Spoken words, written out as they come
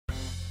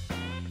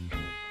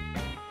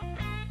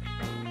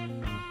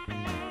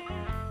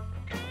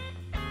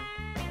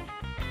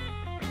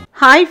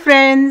Hi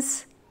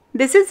friends,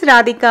 this is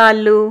Radhika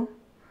Allu.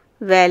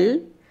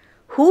 Well,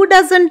 who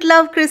doesn't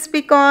love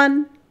crispy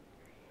corn?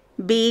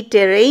 Be it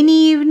a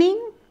rainy evening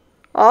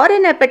or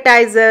an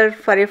appetizer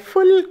for a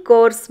full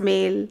course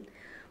meal,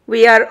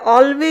 we are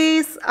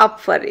always up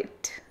for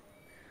it.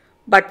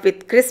 But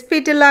with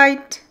crispy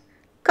delight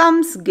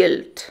comes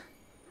guilt.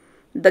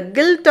 The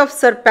guilt of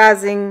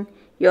surpassing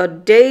your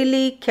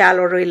daily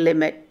calorie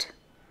limit.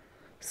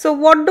 So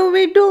what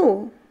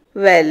do?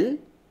 Well,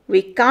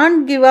 we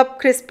can't give up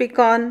crispy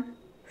corn,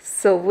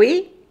 so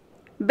we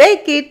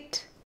bake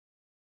it.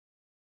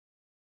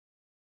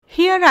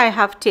 Here I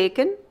have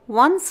taken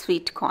one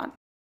sweet corn,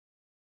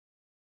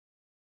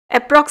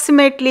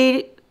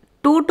 approximately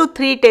 2 to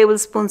 3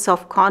 tablespoons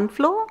of corn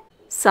flour,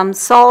 some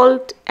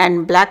salt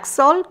and black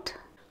salt,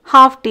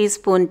 half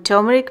teaspoon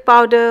turmeric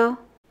powder,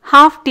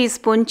 half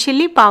teaspoon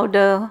chili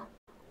powder,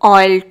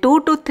 oil 2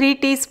 to 3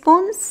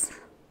 teaspoons,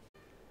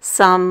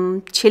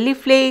 some chili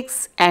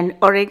flakes and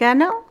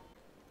oregano,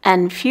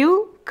 and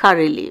few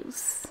curry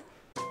leaves.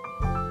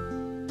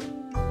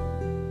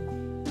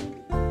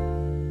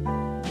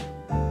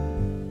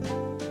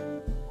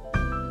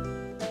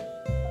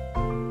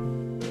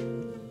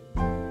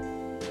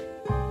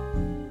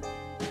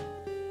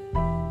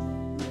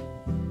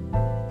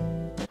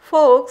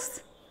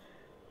 Folks,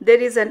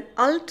 there is an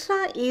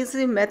ultra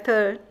easy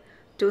method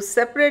to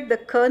separate the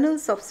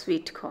kernels of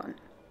sweet corn.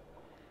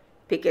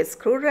 Pick a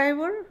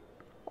screwdriver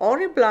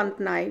or a blunt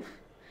knife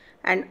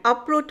and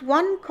uproot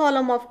one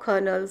column of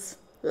kernels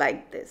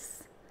like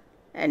this.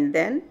 And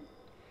then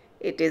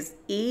it is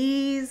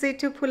easy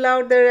to pull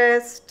out the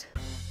rest.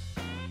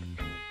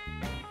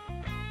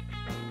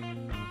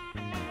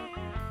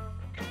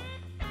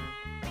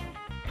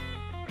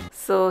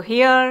 So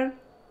here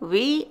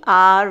we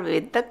are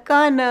with the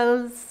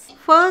kernels.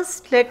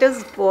 First, let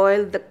us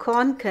boil the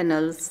corn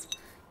kernels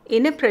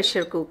in a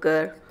pressure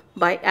cooker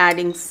by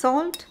adding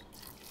salt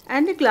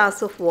and a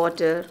glass of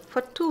water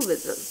for 2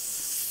 whistles.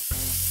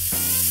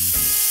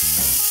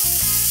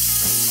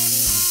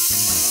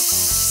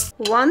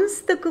 Once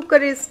the cooker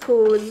is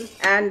cool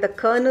and the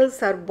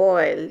kernels are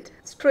boiled,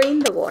 strain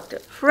the water.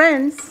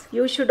 Friends,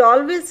 you should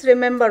always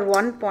remember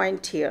one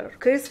point here.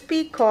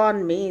 Crispy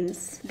corn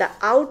means the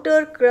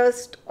outer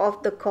crust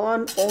of the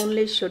corn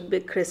only should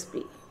be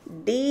crispy.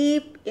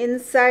 Deep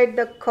inside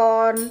the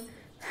corn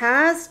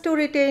has to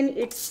retain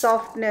its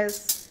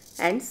softness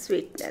and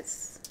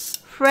sweetness.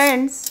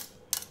 Friends,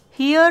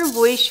 here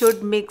we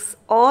should mix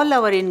all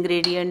our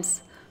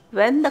ingredients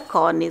when the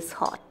corn is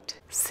hot.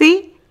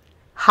 See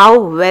how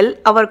well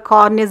our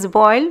corn is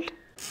boiled?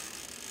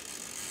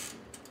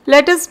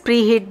 Let us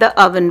preheat the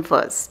oven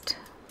first.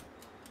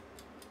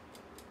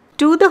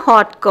 To the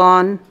hot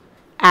corn,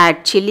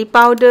 add chili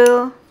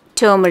powder,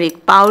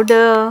 turmeric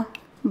powder,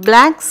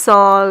 black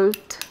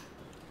salt,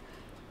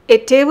 a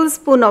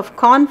tablespoon of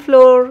corn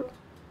flour,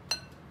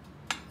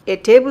 a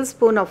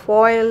tablespoon of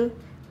oil,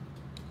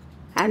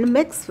 and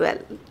mix well.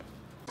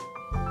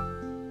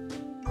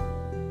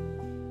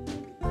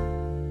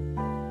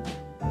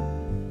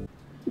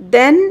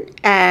 Then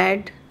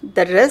add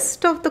the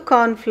rest of the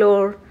corn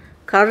flour,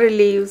 curry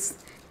leaves,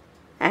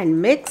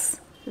 and mix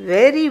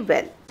very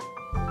well.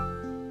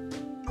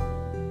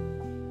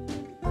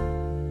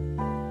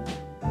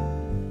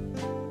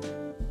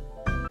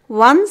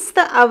 Once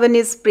the oven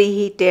is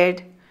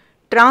preheated,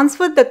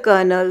 transfer the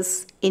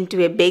kernels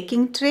into a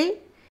baking tray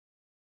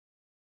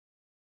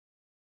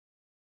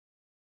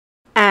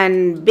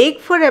and bake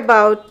for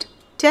about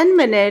 10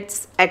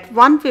 minutes at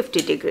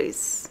 150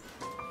 degrees.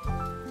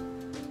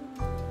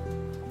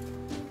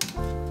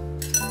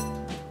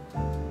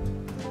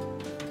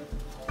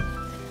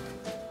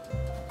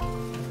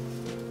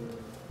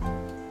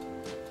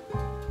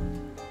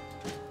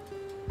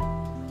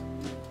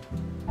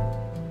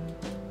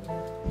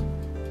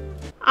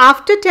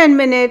 After 10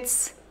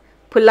 minutes,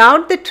 pull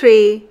out the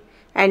tray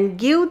and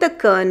give the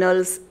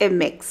kernels a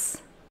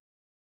mix.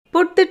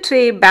 Put the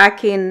tray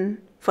back in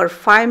for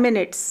 5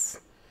 minutes.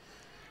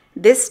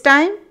 This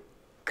time,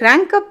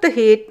 crank up the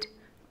heat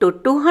to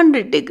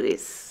 200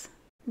 degrees.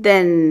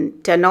 Then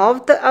turn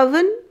off the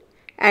oven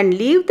and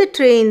leave the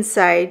tray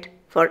inside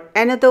for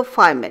another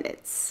 5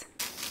 minutes.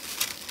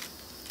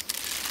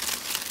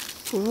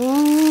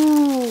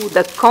 Ooh,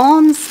 the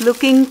corn's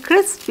looking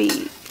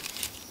crispy.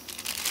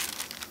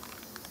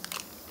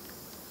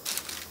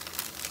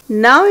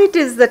 Now it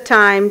is the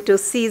time to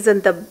season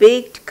the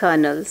baked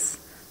kernels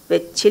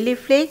with chili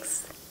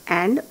flakes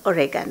and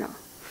oregano.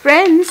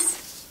 Friends,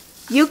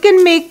 you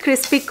can make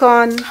crispy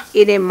corn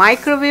in a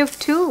microwave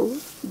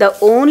too. The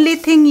only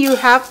thing you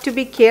have to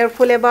be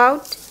careful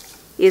about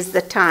is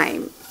the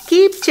time.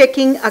 Keep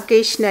checking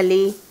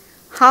occasionally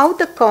how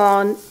the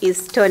corn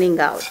is turning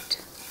out.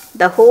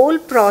 The whole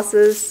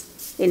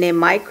process in a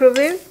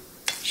microwave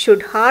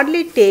should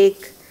hardly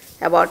take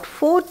about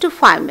 4 to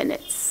 5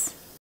 minutes.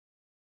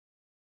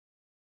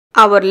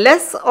 Our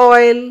less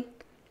oil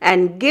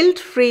and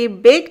guilt-free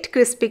baked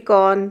crispy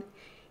corn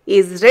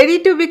is ready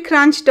to be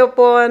crunched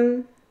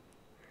upon.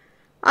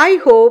 I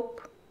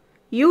hope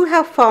you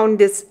have found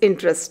this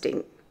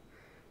interesting.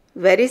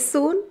 Very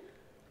soon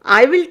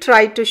I will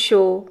try to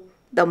show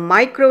the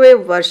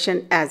microwave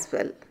version as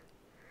well.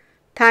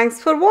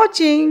 Thanks for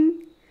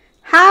watching.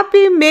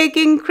 Happy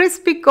making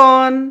crispy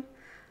corn.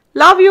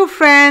 Love you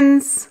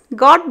friends.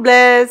 God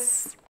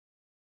bless.